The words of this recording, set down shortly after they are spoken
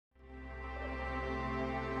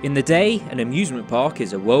In the day, an amusement park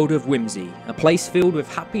is a world of whimsy, a place filled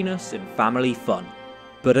with happiness and family fun.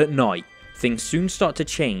 But at night, things soon start to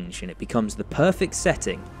change and it becomes the perfect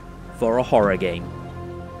setting for a horror game.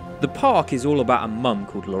 The park is all about a mum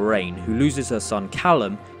called Lorraine who loses her son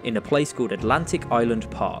Callum in a place called Atlantic Island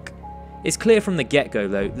Park. It's clear from the get-go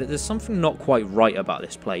though that there's something not quite right about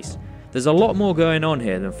this place. There's a lot more going on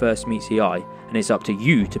here than first meets the eye, and it's up to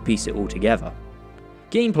you to piece it all together.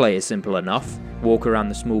 Gameplay is simple enough. Walk around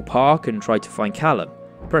the small park and try to find Callum.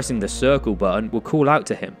 Pressing the circle button will call out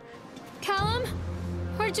to him. Callum?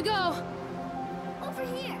 Where'd you go? Over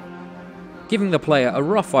here. Giving the player a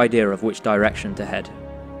rough idea of which direction to head.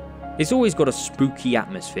 It's always got a spooky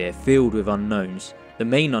atmosphere filled with unknowns, the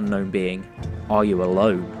main unknown being, are you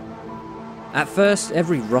alone? At first,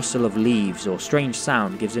 every rustle of leaves or strange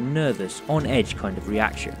sound gives a nervous, on-edge kind of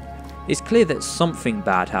reaction. It's clear that something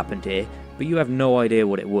bad happened here, but you have no idea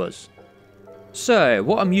what it was. So,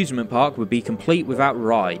 what amusement park would be complete without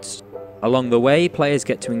rides? Along the way, players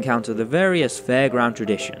get to encounter the various fairground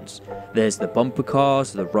traditions. There's the bumper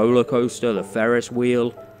cars, the roller coaster, the Ferris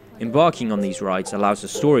wheel. Embarking on these rides allows the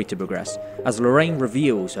story to progress, as Lorraine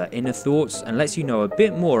reveals her inner thoughts and lets you know a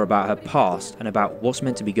bit more about her past and about what's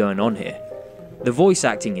meant to be going on here. The voice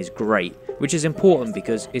acting is great, which is important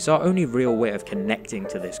because it's our only real way of connecting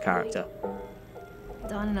to this character.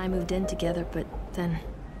 Don and I moved in together, but then,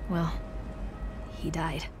 well, he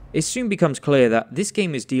died. It soon becomes clear that this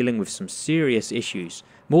game is dealing with some serious issues,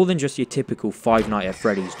 more than just your typical Five Nights at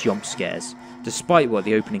Freddy's jump scares, despite what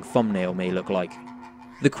the opening thumbnail may look like.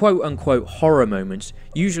 The quote-unquote horror moments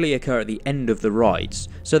usually occur at the end of the rides,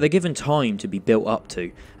 so they're given time to be built up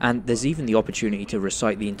to, and there's even the opportunity to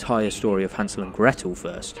recite the entire story of Hansel and Gretel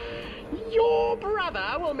first. Your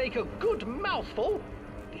brother will make a good mouthful,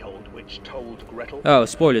 the old witch told Gretel. Oh,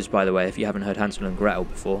 spoilers by the way if you haven't heard Hansel and Gretel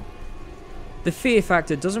before. The fear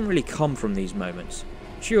factor doesn't really come from these moments.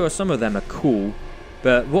 Sure, some of them are cool,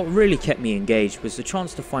 but what really kept me engaged was the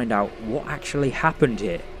chance to find out what actually happened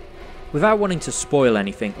here. Without wanting to spoil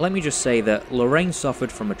anything, let me just say that Lorraine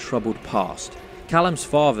suffered from a troubled past. Callum's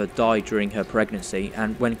father died during her pregnancy,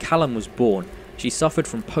 and when Callum was born, she suffered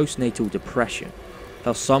from postnatal depression.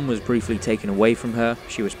 Her son was briefly taken away from her,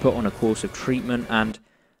 she was put on a course of treatment, and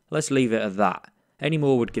let's leave it at that. Any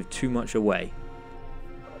more would give too much away.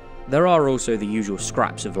 There are also the usual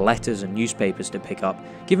scraps of letters and newspapers to pick up,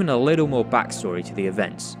 giving a little more backstory to the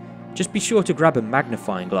events. Just be sure to grab a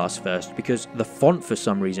magnifying glass first, because the font for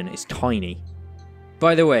some reason is tiny.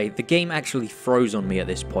 By the way, the game actually froze on me at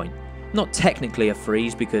this point. Not technically a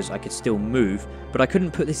freeze because I could still move, but I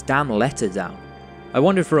couldn't put this damn letter down. I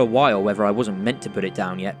wondered for a while whether I wasn't meant to put it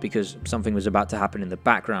down yet because something was about to happen in the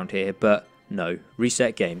background here, but no,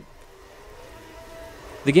 reset game.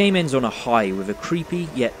 The game ends on a high with a creepy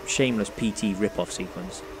yet shameless PT rip-off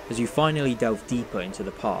sequence as you finally delve deeper into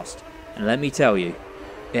the past, and let me tell you,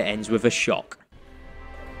 it ends with a shock.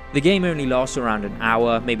 The game only lasts around an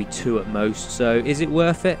hour, maybe 2 at most, so is it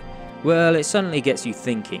worth it? Well, it certainly gets you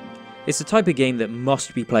thinking. It's the type of game that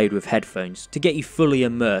must be played with headphones to get you fully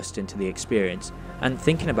immersed into the experience, and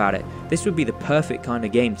thinking about it, this would be the perfect kind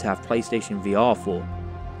of game to have PlayStation VR for.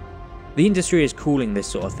 The industry is calling this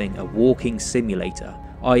sort of thing a walking simulator,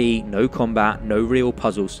 i.e. no combat, no real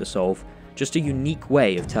puzzles to solve, just a unique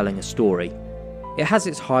way of telling a story. It has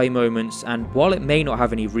its high moments, and while it may not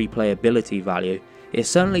have any replayability value, it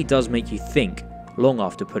certainly does make you think long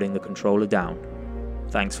after putting the controller down.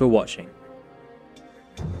 Thanks for watching.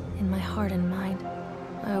 In my heart and mind,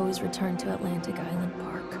 I always return to Atlantic Island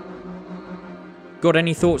Park. Got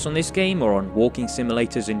any thoughts on this game or on walking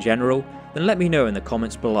simulators in general? Then let me know in the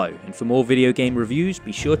comments below, and for more video game reviews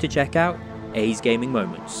be sure to check out A's Gaming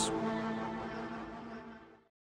Moments.